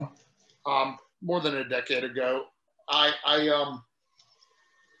more than a decade ago, I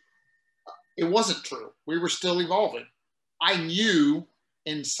it wasn't true. We were still evolving. I knew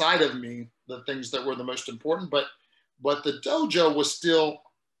inside of me the things that were the most important, but the dojo was still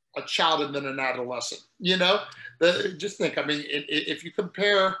a child and then an adolescent. Just think. I mean, if you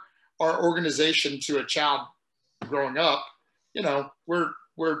compare our organization to a child growing up, we're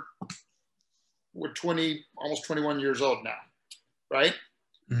 20, almost 21 years old now, right?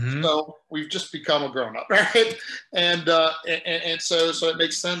 Mm-hmm. So we've just become a grown up, right? And so it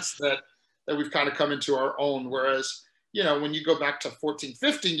makes sense that we've kind of come into our own. Whereas, when you go back to 14,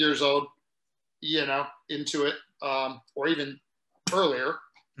 15 years old, into it, or even earlier,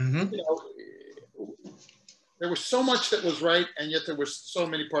 Mm-hmm. There was so much that was right, and yet there was so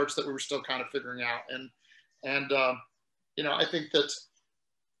many parts that we were still kind of figuring out. And I think that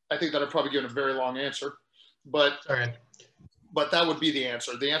I've probably given a very long answer, but All but that would be the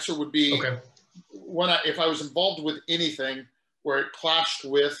answer. The answer would be, okay. If I was involved with anything where it clashed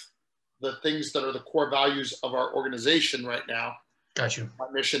with the things that are the core values of our organization right now, Got you. my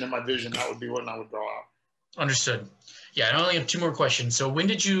mission and my vision, that would be what I would draw out. Understood. Yeah, I only have two more questions. So when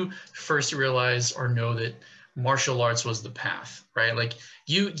did you first realize or know that martial arts was the path, right? Like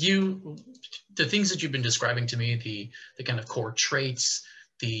the things that you've been describing to me, the kind of core traits,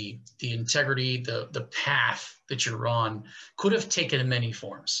 the integrity, the path that you're on could have taken many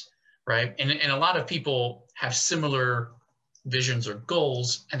forms, right? And a lot of people have similar visions or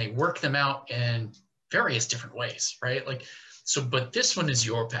goals and they work them out in various different ways, right? Like, so, but this one is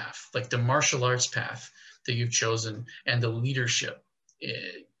your path, like the martial arts path that you've chosen and the leadership,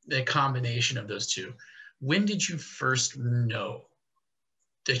 the combination of those two. When did you first know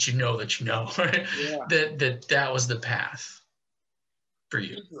that you know that you know Yeah. that was the path for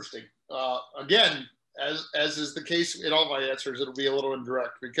you? Interesting. Again, as is the case in all my answers, it'll be a little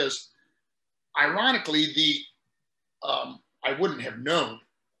indirect because, ironically, I wouldn't have known,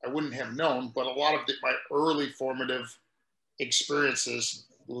 but a lot of my early formative experiences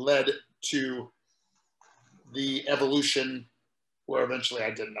led to the evolution where eventually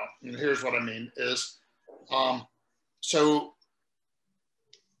I didn't know. And here's what I mean is,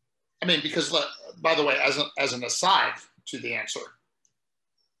 because, by the way, as an aside to the answer,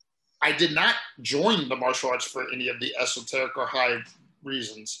 I did not join the martial arts for any of the esoteric or high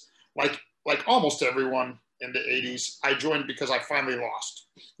reasons. Like almost everyone in the 80s, I joined because I finally lost,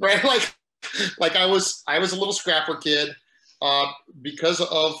 right? Like I was a little scrapper kid, because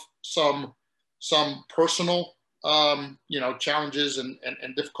of some personal, challenges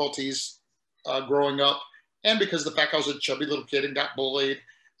and difficulties growing up, and because of the fact I was a chubby little kid and got bullied,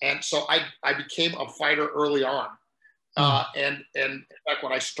 and so I became a fighter early on. And in fact,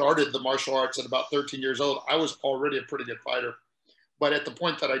 when I started the martial arts at about 13 years old, I was already a pretty good fighter. But at the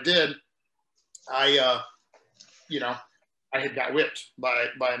point that I did, I had got whipped by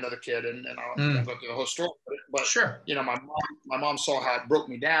another kid, and I won't go through the whole story. But Sure. My mom saw how it broke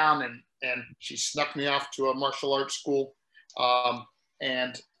me down, and she snuck me off to a martial arts school,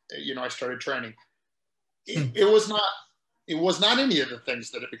 and I started training. It was not any of the things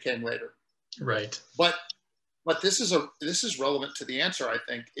that it became later. Right. But this is relevant to the answer, I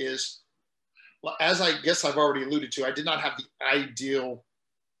think, is, as I guess I've already alluded to, I did not have the ideal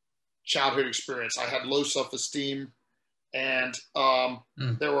childhood experience. I had low self-esteem, and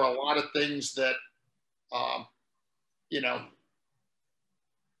there were a lot of things that,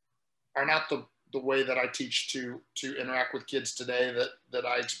 are not the way that I teach to interact with kids today that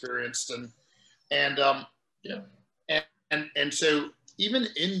I experienced. And so even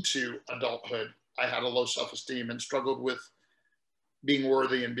into adulthood, I had a low self-esteem and struggled with being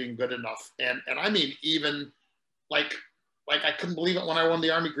worthy and being good enough. And I mean, even like I couldn't believe it when I won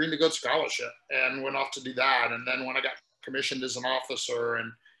the Army Green to Goat Scholarship and went off to do that. And then when I got commissioned as an officer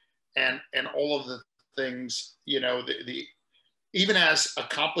and all of the things, the even as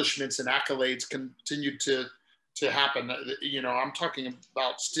accomplishments and accolades continued to happen, I'm talking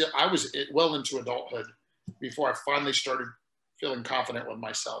about still, I was well into adulthood before I finally started feeling confident with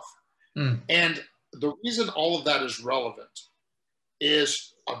myself. And the reason all of that is relevant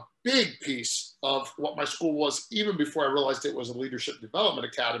is a big piece of what my school was, even before I realized it was a leadership development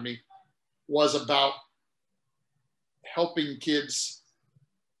academy, was about helping kids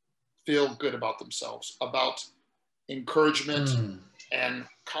feel good about themselves, about encouragement and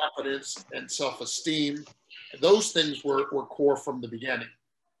confidence and self-esteem. Those things were core from the beginning.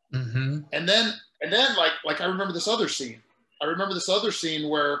 And then like I remember this other scene.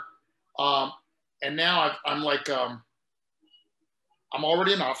 Where, and now I'm like, I'm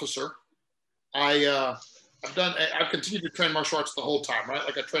already an officer. I I've continued to train martial arts the whole time, right?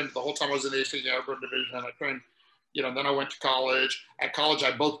 Like I trained the whole time I was in the ACC Airborne Division. I trained, then I went to college. At college,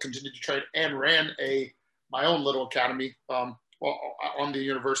 I both continued to train and ran my own little academy on the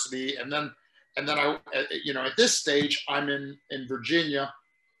university. And then I, at this stage, I'm in Virginia,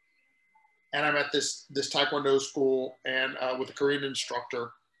 and I'm at this Taekwondo school and with a Korean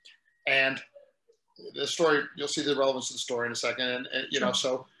instructor. And the story, you'll see the relevance of the story in a second. And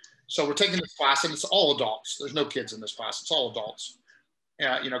so we're taking this class, and it's all adults. There's no kids in this class. It's all adults.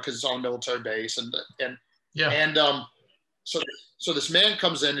 Because it's on a military base, so this man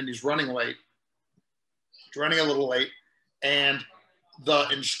comes in and he's running late. He's running a little late, and the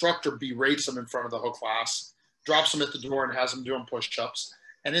instructor berates him in front of the whole class, drops him at the door, and has him doing push-ups.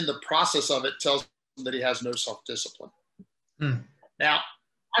 And in the process of it, tells him that he has no self-discipline. Now,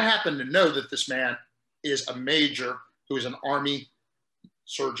 I happen to know that this man is a major who is an Army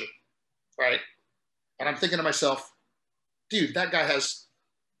surgeon, right? And I'm thinking to myself, dude, that guy has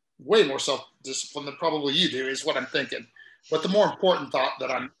way more self-discipline than probably you do, is what I'm thinking. But the more important thought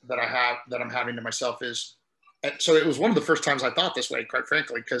that I'm having to myself is, so it was one of the first times I thought this way, quite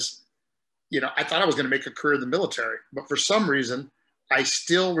frankly, because, I thought I was going to make a career in the military, but for some reason, I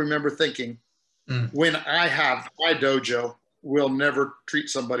still remember thinking, when I have my dojo, we'll never treat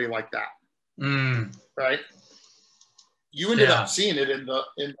somebody like that, right? You ended up seeing it in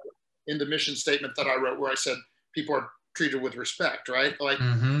the mission statement that I wrote, where I said people are treated with respect, right? Like,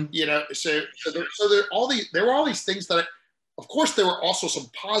 so there were all these things that of course, there were also some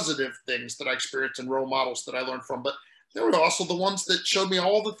positive things that I experienced and role models that I learned from, but there were also the ones that showed me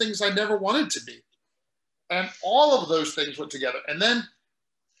all the things I never wanted to be. And all of those things went together. And then,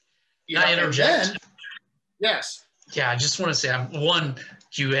 Can I interject? Yes. Yeah, I just want to say,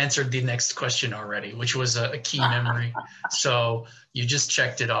 you answered the next question already, which was a key memory. So you just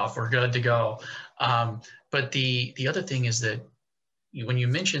checked it off. We're good to go. But the other thing is that when you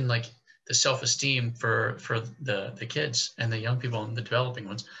mentioned like the self-esteem for the kids and the young people and the developing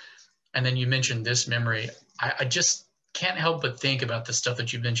ones, and then you mentioned this memory, I just can't help but think about the stuff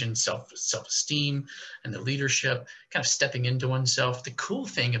that you mentioned, self-esteem and the leadership, kind of stepping into oneself. The cool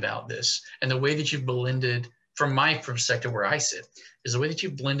thing about this and the way that you've blended, from my perspective where I sit, is the way that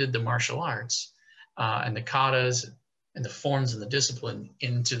you've blended the martial arts and the katas and the forms and the discipline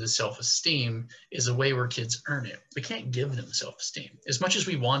into the self-esteem is a way where kids earn it. We can't give them self-esteem as much as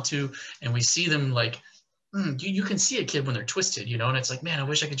we want to. And we see them like, you can see a kid when they're twisted, and it's like, man, I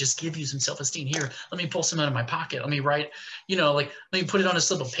wish I could just give you some self-esteem here. Let me pull some out of my pocket. Let me write, let me put it on a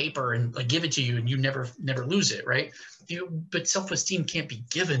slip of paper and like give it to you, and you never lose it, right? But self-esteem can't be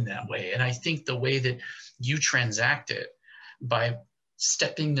given that way. And I think the way that you transact it by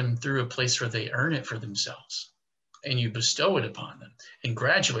stepping them through a place where they earn it for themselves, and you bestow it upon them and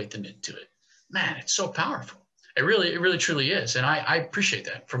graduate them into it, man, it's so powerful. It really truly is. And I appreciate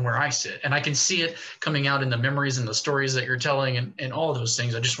that from where I sit. And I can see it coming out in the memories and the stories that you're telling and all of those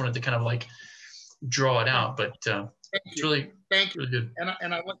things. I just wanted to kind of like draw it out, but it's really, Thank you. really good.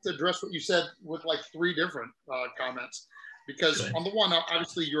 And I'd like to address what you said with like three different comments, because on the one,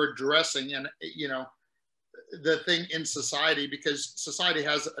 obviously you're addressing and, the thing in society, because society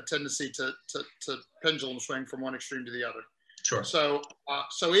has a tendency to pendulum swing from one extreme to the other. Sure. So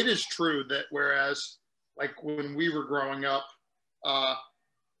it is true that whereas like when we were growing up,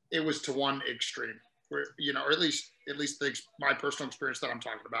 it was to one extreme, where, or at least my personal experience that I'm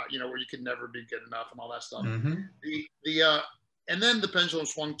talking about, where you could never be good enough and all that stuff. And then the pendulum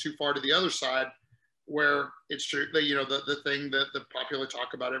swung too far to the other side, where it's true that, the thing that the popular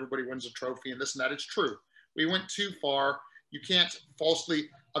talk about, everybody wins a trophy and this and that, it's true. We went too far. You can't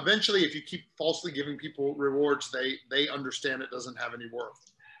eventually, if you keep falsely giving people rewards, they understand it doesn't have any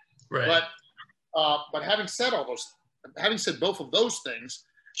worth. Right. But having said both of those things,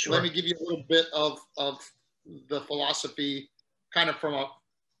 sure, let me give you a little bit of the philosophy, kind of from I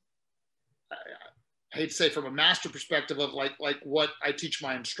hate to say from a master perspective of like what I teach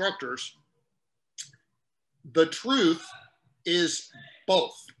my instructors. The truth is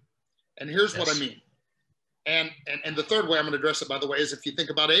both. And here's what I mean. And the third way I'm going to address it, by the way, is if you think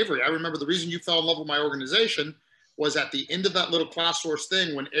about Avery. I remember the reason you fell in love with my organization was at the end of that little class source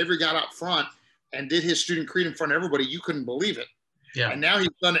thing, when Avery got out front and did his student creed in front of everybody, you couldn't believe it. Yeah. And now he's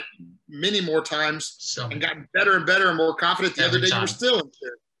done it many more times and gotten better and better and more confident. The other day you were still in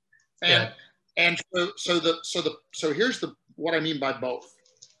there. And so here's what I mean by both.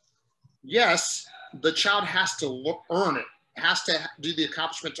 Yes, the child has to earn it, has to do the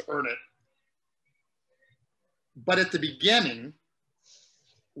accomplishment to earn it. But at the beginning,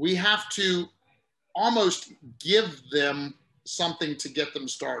 we have to almost give them something to get them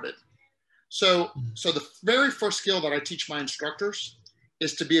started. So the very first skill that I teach my instructors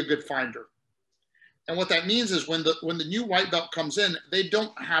is to be a good finder. And what that means is when the new white belt comes in, they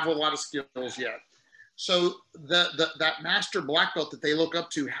don't have a lot of skills yet. So that master black belt that they look up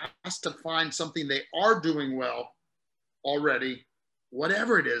to has to find something they are doing well already,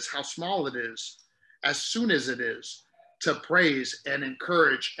 whatever it is, how small it is, as soon as it is, to praise and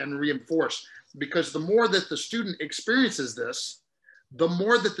encourage and reinforce. Because the more that the student experiences this, the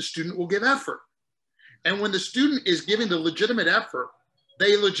more that the student will give effort. And when the student is giving the legitimate effort,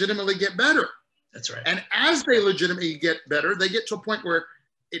 they legitimately get better. That's right. And as they legitimately get better, they get to a point where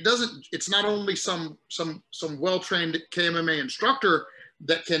it's not only some well-trained KMMA instructor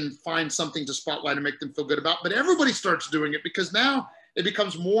that can find something to spotlight and make them feel good about, but everybody starts doing it, because now it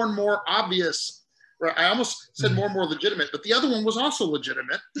becomes more and more obvious. Right? I almost said more and more legitimate, but the other one was also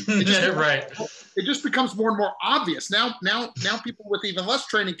legitimate. It just becomes more and more obvious. Now people with even less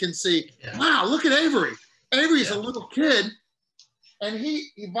training can see, wow, look at Avery. Avery's a little kid, and he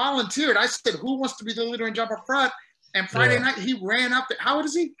volunteered. I said, who wants to be the leader and jump up front? And Friday night, he ran up. How old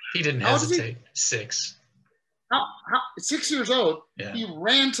is he? He didn't hesitate. 6. 6 years old. Yeah. He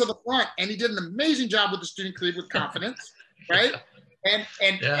ran to the front, and he did an amazing job with the student creed with confidence, right? And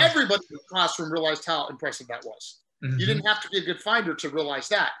everybody in the classroom realized how impressive that was. Mm-hmm. You didn't have to be a good finder to realize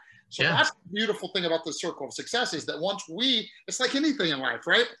that. So that's the beautiful thing about the circle of success, is that once it's like anything in life,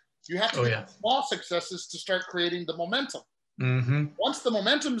 right? You have to get small successes to start creating the momentum. Mm-hmm. Once the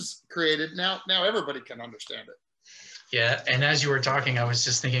momentum's created, now everybody can understand it. Yeah, and as you were talking, I was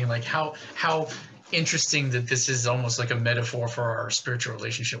just thinking, like, how interesting that this is almost like a metaphor for our spiritual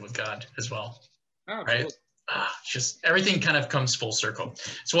relationship with God as well, right? Just everything kind of comes full circle.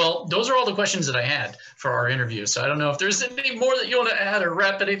 So, well, those are all the questions that I had for our interview. So I don't know if there's any more that you want to add or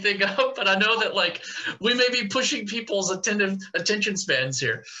wrap anything up, but I know that, like, we may be pushing people's attention spans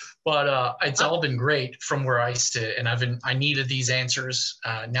here, but it's all been great from where I sit, and I needed these answers.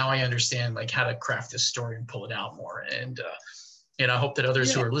 Now I understand, like, how to craft this story and pull it out more. And I hope that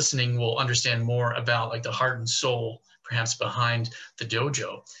others who are listening will understand more about, like, the heart and soul perhaps behind the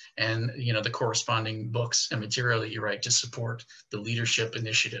dojo, and the corresponding books and material that you write to support the leadership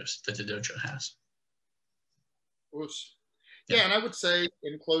initiatives that the dojo has. Yeah, and I would say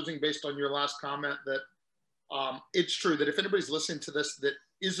in closing, based on your last comment, that it's true that if anybody's listening to this that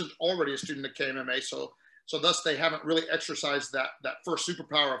isn't already a student of KMMA, so thus they haven't really exercised that first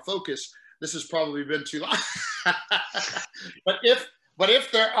superpower of focus, this has probably been too long. But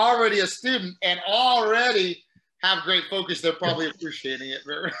if they're already a student and already have great focus, they're probably appreciating it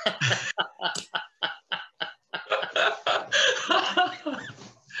very.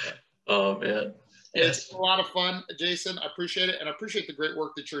 Oh man, yes, it's a lot of fun, Jason. I appreciate it, and I appreciate the great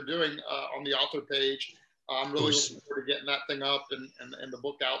work that you're doing on the author page. I'm really looking forward to getting that thing up and the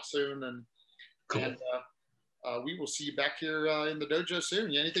book out soon, and cool. And we will see you back here in the dojo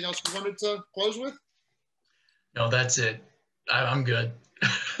soon. Anything else you wanted to close with? No, that's it. I'm good.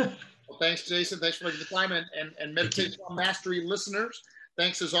 Well, thanks, Jason. Thanks for making the time, and Meditation on Mastery listeners,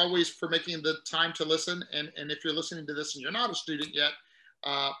 thanks as always for making the time to listen. And if you're listening to this and you're not a student yet,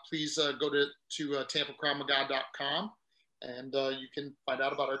 please go to tampacrownmagad.com, and you can find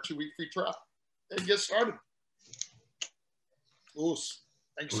out about our 2-week free trial and get started.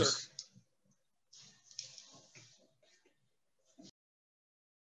 Thanks, sir.